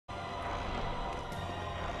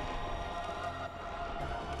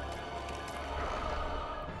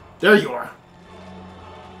There you are.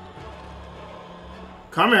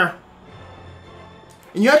 Come here.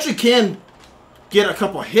 And you actually can get a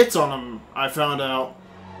couple hits on him, I found out.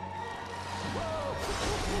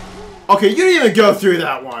 Okay, you didn't even go through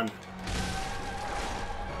that one.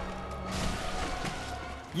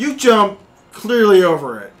 You jumped clearly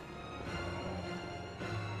over it.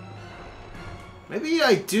 Maybe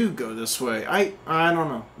I do go this way. I don't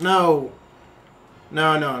know. No.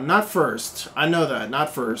 No, not first. I know that,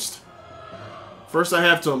 not first. First I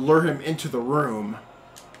have to lure him into the room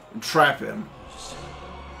and trap him.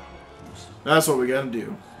 That's what we gotta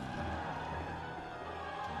do.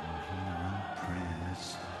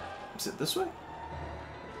 Is it this way?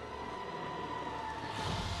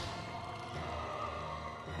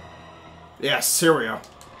 Yes, here we go.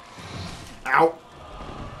 Ow.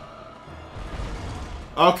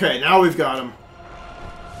 Okay, now we've got him.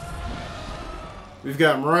 We've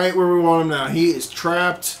got him right where we want him now. He is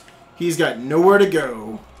trapped. He's got nowhere to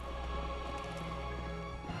go.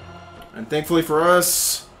 And thankfully for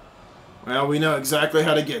us, well, we know exactly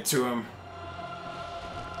how to get to him.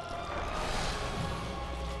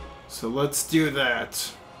 So let's do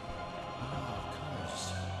that.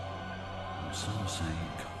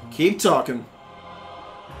 Keep talking.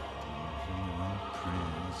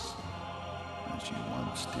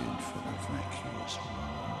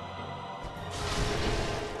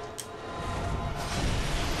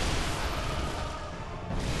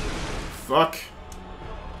 Fuck.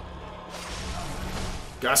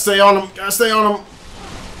 Gotta stay on him. Gotta stay on him.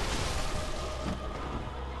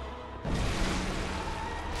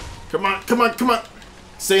 Come on, come on, come on.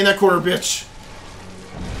 Stay in that corner, bitch.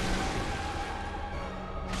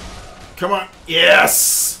 Come on.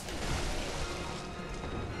 Yes!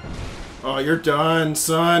 Oh, you're done,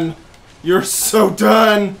 son. You're so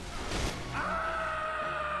done.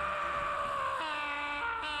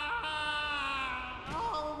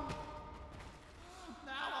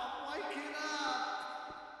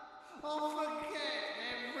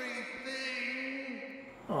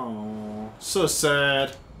 Oh, so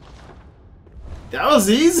sad. That was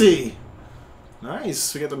easy.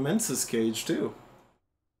 Nice. We got the Mensis cage too.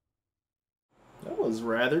 That was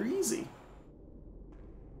rather easy.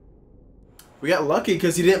 We got lucky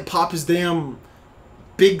because he didn't pop his damn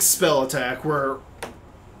big spell attack where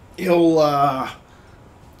he'll,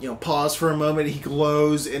 you know, pause for a moment, he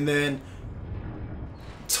glows, and then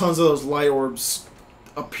tons of those light orbs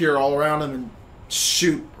appear all around him and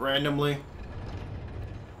shoot randomly.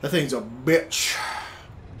 That thing's a bitch.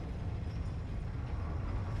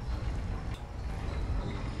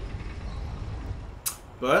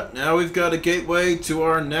 But now we've got a gateway to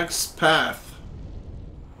our next path.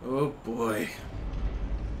 Oh boy.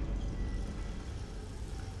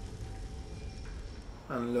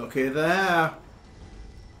 And looky there.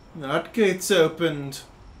 That gate's opened.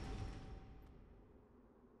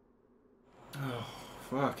 Oh,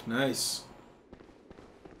 fuck, nice.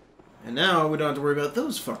 And now we don't have to worry about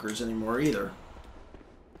those fuckers anymore either.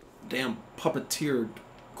 Damn puppeteered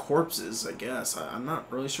corpses, I guess. I'm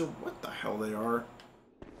not really sure what the hell they are.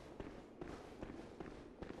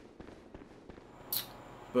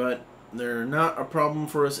 But they're not a problem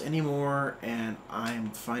for us anymore, and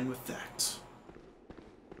I'm fine with that.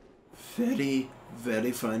 Very,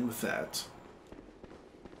 very fine with that.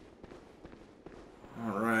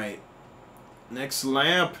 Alright. Next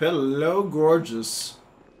lamp. Hello, gorgeous.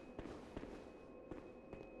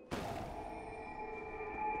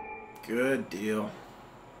 Good deal.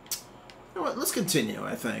 You know what? Let's continue,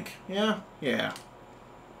 I think. Yeah? Yeah.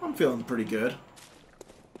 I'm feeling pretty good.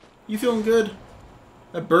 You feeling good?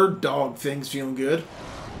 That bird dog thing's feeling good.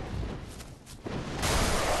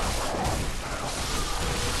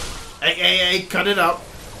 Hey, hey, hey, cut it out.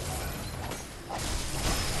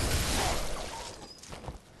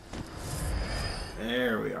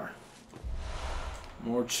 There we are.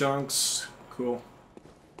 More chunks. Cool.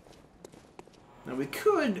 Now we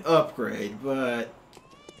could upgrade, but...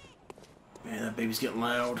 man, that baby's getting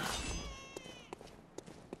loud.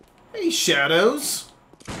 Hey, Shadows.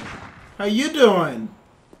 How you doing?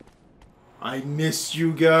 I miss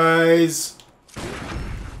you guys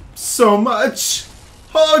so much.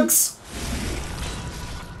 Hugs.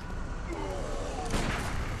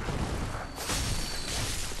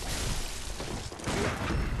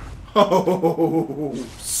 Oh,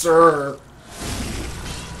 sir.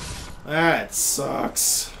 That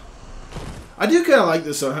sucks. I do kind of like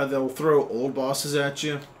this though, how they'll throw old bosses at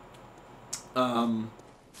you.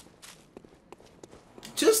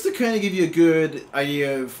 Just to kind of give you a good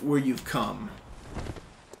idea of where you've come.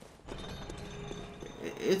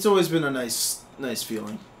 It's always been a nice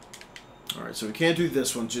feeling. Alright, so we can't do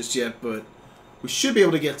this one just yet, but we should be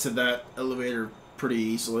able to get to that elevator pretty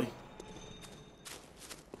easily.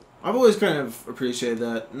 I've always kind of appreciated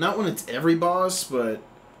that. Not when it's every boss, but,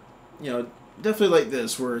 you know, definitely like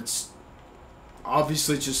this, where it's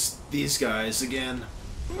obviously just these guys again.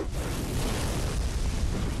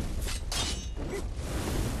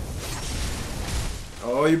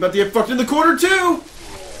 Oh, you're about to get fucked in the corner, too!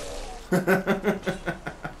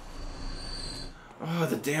 Oh,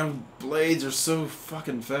 the damn blades are so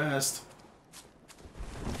fucking fast.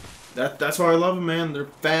 That's why I love them, man. They're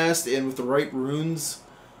fast, and with the right runes,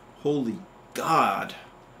 holy god,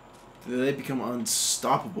 they become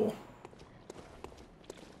unstoppable.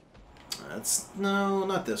 No,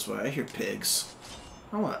 not this way. I hear pigs.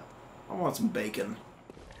 I want some bacon.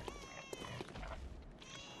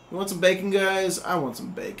 You want some bacon, guys? I want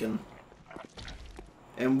some bacon.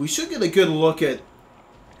 And we should get a good look at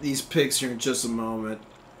these pigs here in just a moment.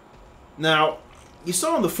 Now, you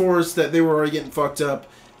saw in the forest that they were already getting fucked up.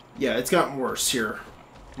 Yeah, it's gotten worse here.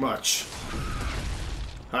 Much.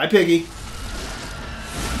 Hi, piggy.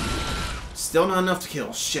 Still not enough to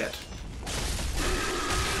kill. Shit.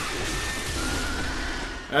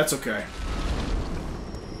 That's okay.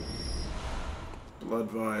 Blood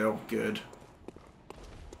vial. Good.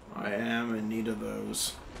 I am in need of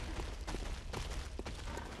those.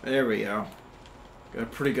 There we go. Got a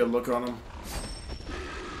pretty good look on them.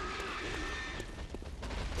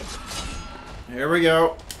 Here we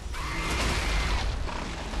go.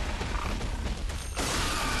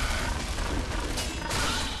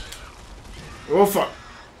 Oh fuck.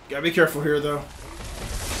 Gotta be careful here though.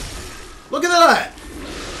 Look at that!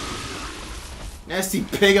 Nasty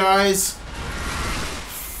pig eyes.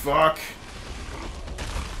 Fuck.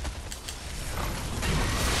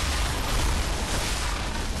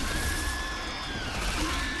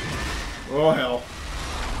 Oh, hell.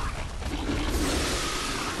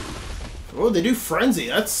 Oh, they do frenzy.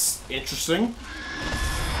 That's interesting.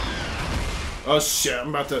 Oh, shit. I'm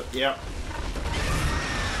about to... Yeah.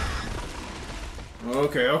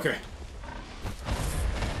 Okay, okay.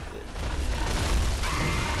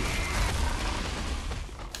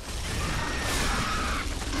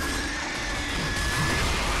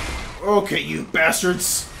 Okay, you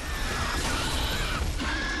bastards.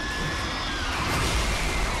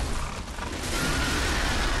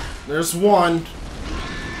 There's one.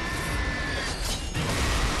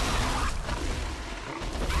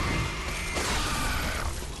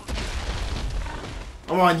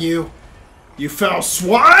 Come on, you. You foul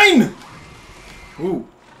swine! Ooh.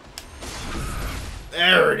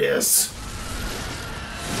 There it is.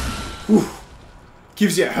 Whew.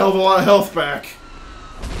 Gives you a hell of a lot of health back.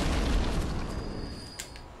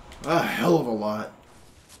 A hell of a lot.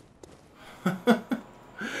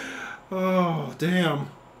 Oh, damn.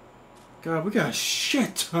 God, we got a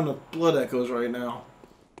shit ton of blood echoes right now.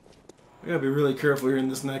 I gotta be really careful here in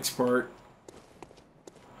this next part.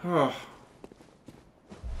 Oh.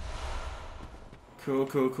 Cool,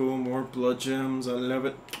 cool, cool. More blood gems. I love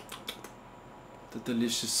it. The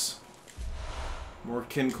delicious. More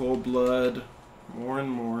Kincold blood. More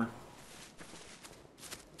and more.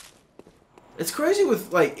 It's crazy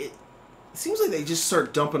with, like, it seems like they just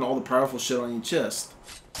start dumping all the powerful shit on your chest.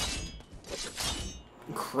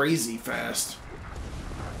 Crazy fast.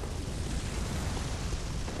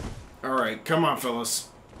 Alright, come on, fellas.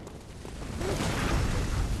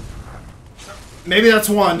 Maybe that's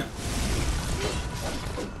one.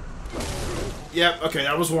 Yep, okay,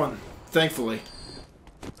 that was one. Thankfully.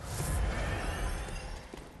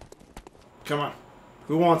 Come on.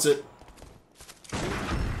 Who wants it?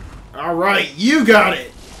 Alright, you got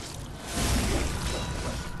it!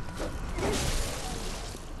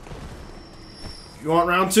 You want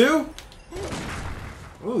round two?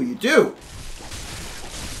 Oh, you do.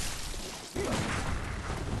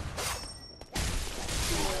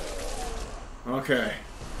 Okay.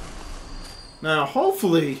 Now,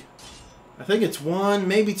 hopefully, I think it's one,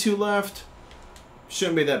 maybe two left.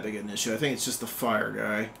 Shouldn't be that big an issue. I think it's just the fire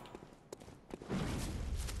guy.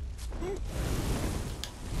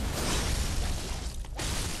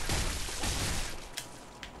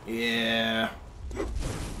 Yeah.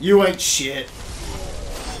 You ain't shit.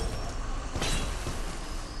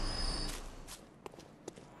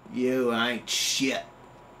 You ain't shit.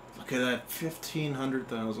 Look at that.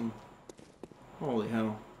 1,500,000. Holy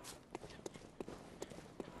hell.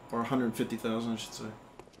 Or 150,000, I should say.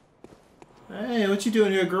 Hey, what you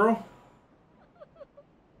doing here, girl?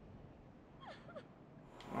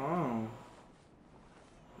 Oh.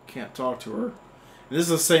 Can't talk to her. And this is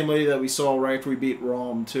the same lady that we saw right after we beat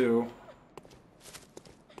Rom, too.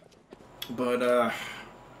 But,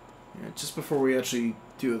 Yeah, just before we actually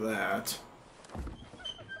do that.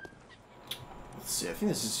 Let's see, I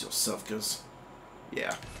think this is Yosefka's.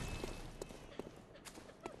 Yeah.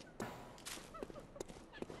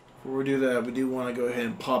 Before we do that, we do want to go ahead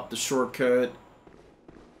and pop the shortcut.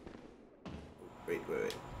 Wait.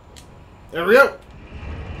 There we go!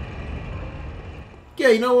 Yeah,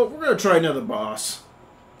 you know what? We're going to try another boss.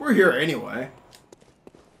 We're here anyway.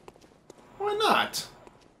 Why not?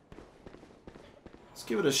 Let's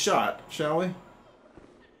give it a shot, shall we?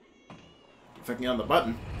 If I can get on the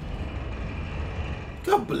button.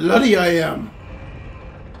 Look how bloody I am!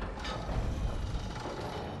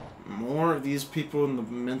 More of these people in the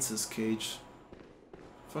Menses cage.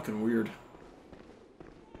 Fucking weird.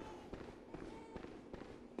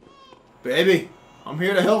 Baby, I'm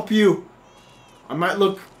here to help you. I might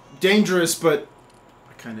look dangerous, but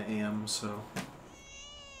I kinda am, so.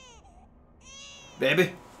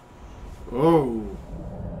 Baby. Whoa.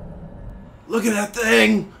 Look at that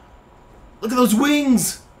thing! Look at those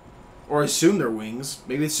wings! Or I assume they're wings.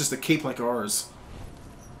 Maybe it's just a cape like ours.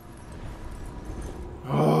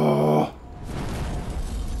 Oh.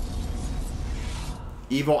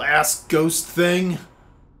 Evil ass ghost thing.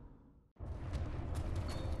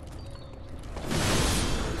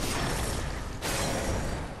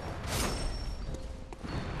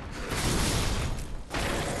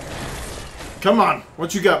 Come on,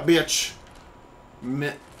 what you got, bitch?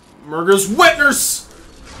 Murder's witness!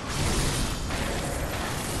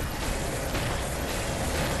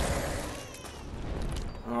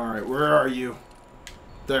 Alright, where are you?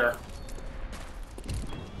 There.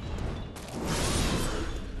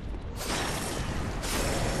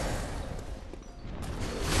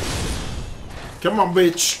 Come on,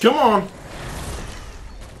 bitch. Come on.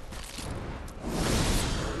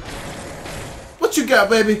 What you got,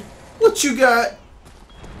 baby? What you got?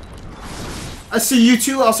 I see you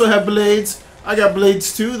two also have blades. I got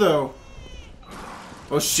blades too, though.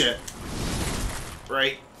 Oh, shit.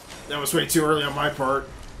 Right. That was way too early on my part.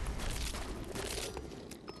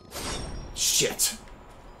 Shit.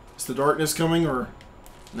 Is the darkness coming or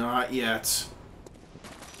not yet?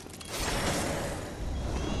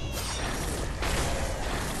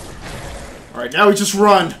 Alright, now we just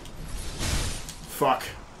run. Fuck.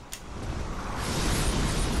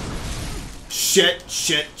 Shit,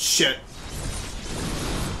 shit, shit.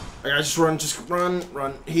 I gotta just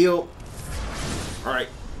run, heal. Alright.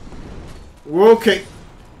 Okay.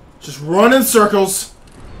 Just run in circles.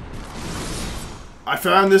 I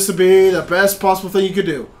found this to be the best possible thing you could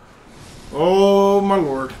do. Oh my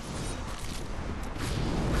lord.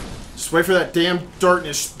 Just wait for that damn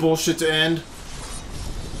darkness bullshit to end.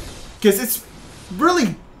 Because it's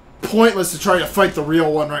really pointless to try to fight the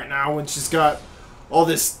real one right now when she's got all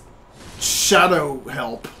this shadow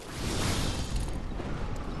help.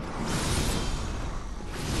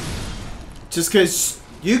 Just because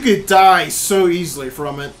you could die so easily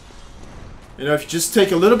from it. You know, if you just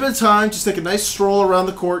take a little bit of time, just take a nice stroll around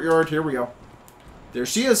the courtyard. Here we go. There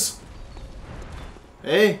she is.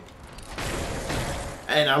 Hey.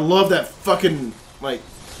 And I love that fucking, like,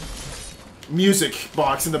 music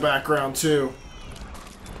box in the background, too.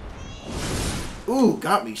 Ooh,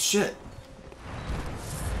 got me. Shit.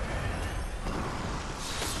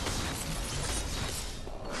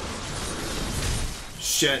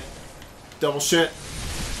 Shit. Double shit.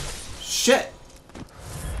 Shit.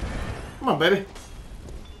 Come on, baby.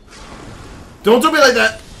 Don't do me like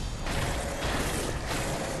that.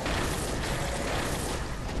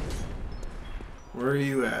 Where are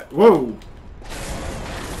you at? Whoa.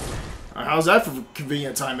 How's that for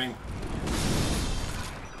convenient timing?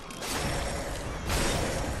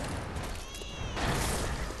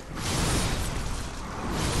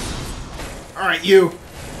 Alright, you.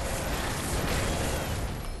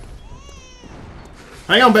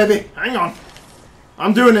 Hang on, baby. Hang on.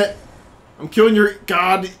 I'm doing it. I'm killing your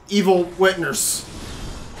god evil witness.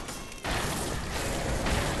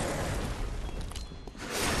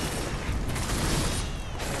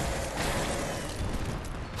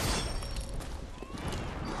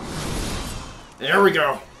 There we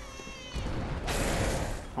go.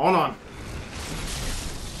 Hold on.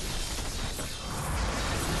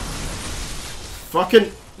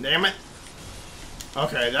 Fucking damn it.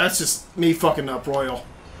 Okay, that's just me fucking up, Royal.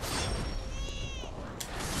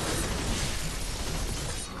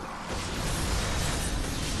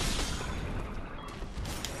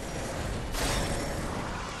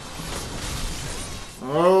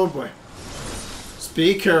 Oh boy. Just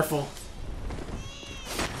be careful.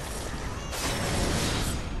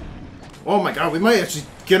 Oh my god, we might actually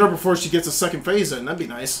get her before she gets a second phase in. That'd be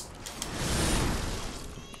nice.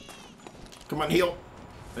 Come on, heal.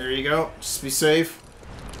 There you go. Just be safe.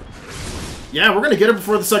 Yeah, we're gonna get it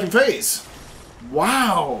before the second phase.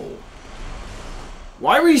 Wow.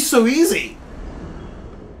 Why were you so easy?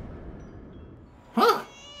 Huh.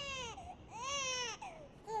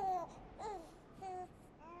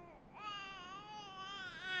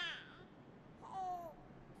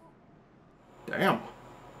 Damn.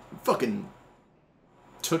 You fucking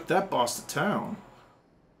took that boss to town.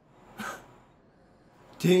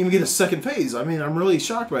 Didn't even get a second phase. I mean, I'm really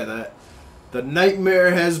shocked by that. The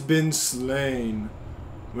nightmare has been slain.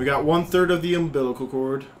 We got 1/3 of the umbilical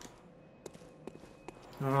cord.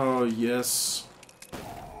 Oh, yes.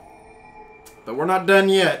 But we're not done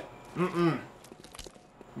yet.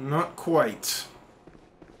 Not quite.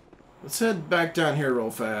 Let's head back down here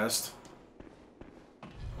real fast.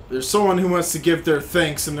 There's someone who wants to give their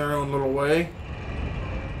thanks in their own little way.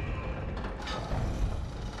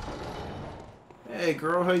 Hey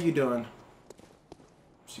girl, how you doing?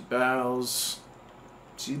 She bows.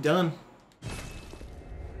 She's done.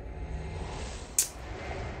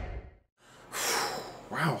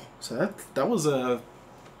 Wow. So that was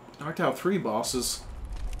knocked out 3 bosses.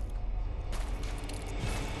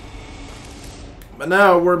 But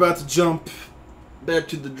now we're about to jump back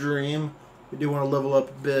to the dream. We do want to level up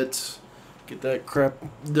a bit. Get that crap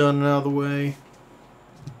done and out of the way.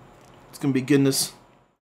 It's gonna be goodness.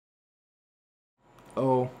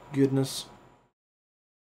 Oh, goodness.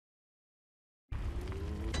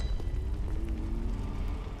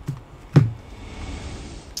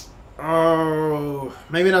 Oh,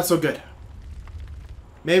 maybe not so good.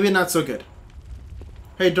 Maybe not so good.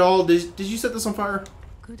 Hey, doll, did you set this on fire?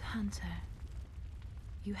 Good hunter,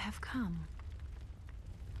 you have come.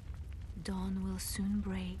 Dawn will soon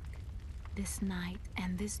break. This night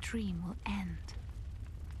and this dream will end.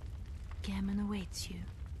 Gammon awaits you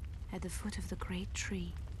at the foot of the great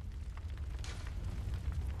tree.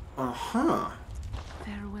 Uh-huh.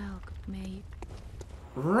 Farewell, good maid.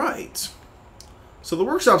 Right. So the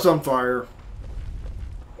workshop's on fire.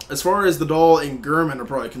 As far as the doll and Gurman are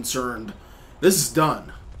probably concerned, this is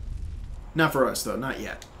done. Not for us, though. Not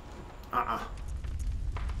yet.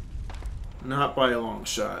 Not by a long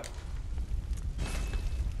shot.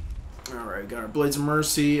 Alright, got our Blades of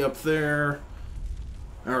Mercy up there.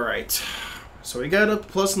 Alright. So we got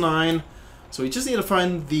up +9. So we just need to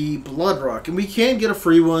find the Blood Rock. And we can get a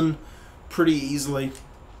free one pretty easily.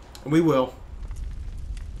 And we will.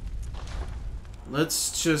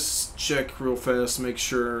 Let's just check real fast, make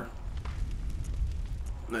sure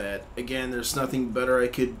that, again, there's nothing better I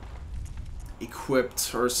could equip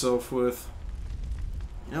ourselves with.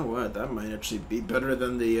 You know what? That might actually be better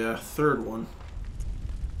than the third one.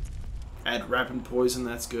 Add rapid poison,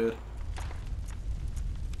 that's good.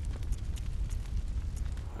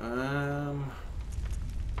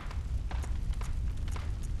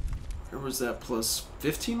 Where was that? Plus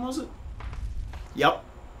 15, was it? Yep.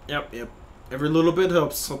 Every little bit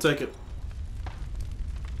helps. I'll take it.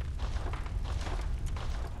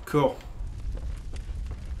 Cool.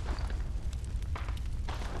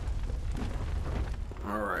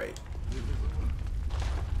 Alright.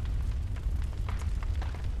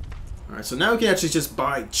 Alright, so now we can actually just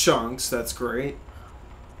buy chunks. That's great.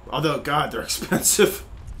 Although, God, they're expensive.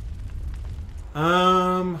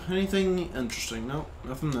 Anything interesting? Nope,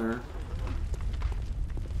 nothing there.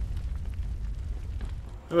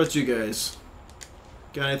 How about you guys?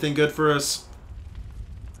 Got anything good for us?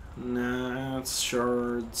 Nah, it's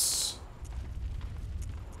shards.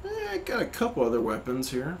 I got a couple other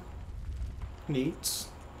weapons here. Neat.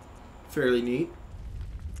 Fairly neat.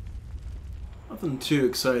 Nothing too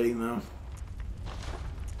exciting, though.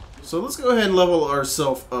 So let's go ahead and level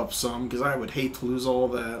ourselves up some, because I would hate to lose all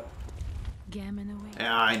that. Gammon away.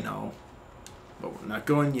 Yeah, I know. But we're not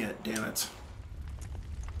going yet, damn it.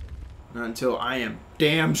 Not until I am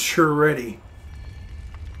damn sure ready.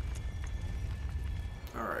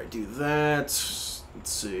 Alright, do that.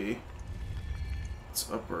 Let's see.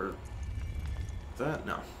 It's upward. That?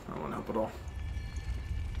 No, I don't want to help at all.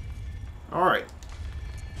 Alright.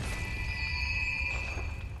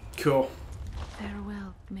 Cool.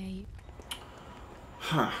 Farewell, maid.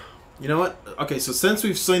 Huh. You know what? Okay, so since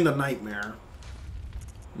we've seen the nightmare,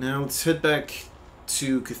 now let's head back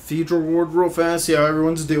to Cathedral Ward real fast, see how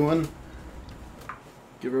everyone's doing.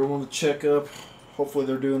 Give everyone a checkup. Hopefully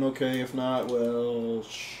they're doing okay. If not, well,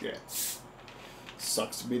 shit.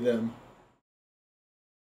 Sucks to be them.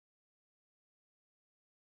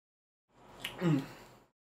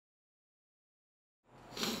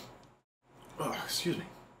 Oh, excuse me.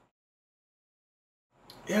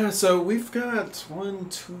 Yeah, so we've got 1,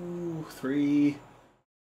 2, 3,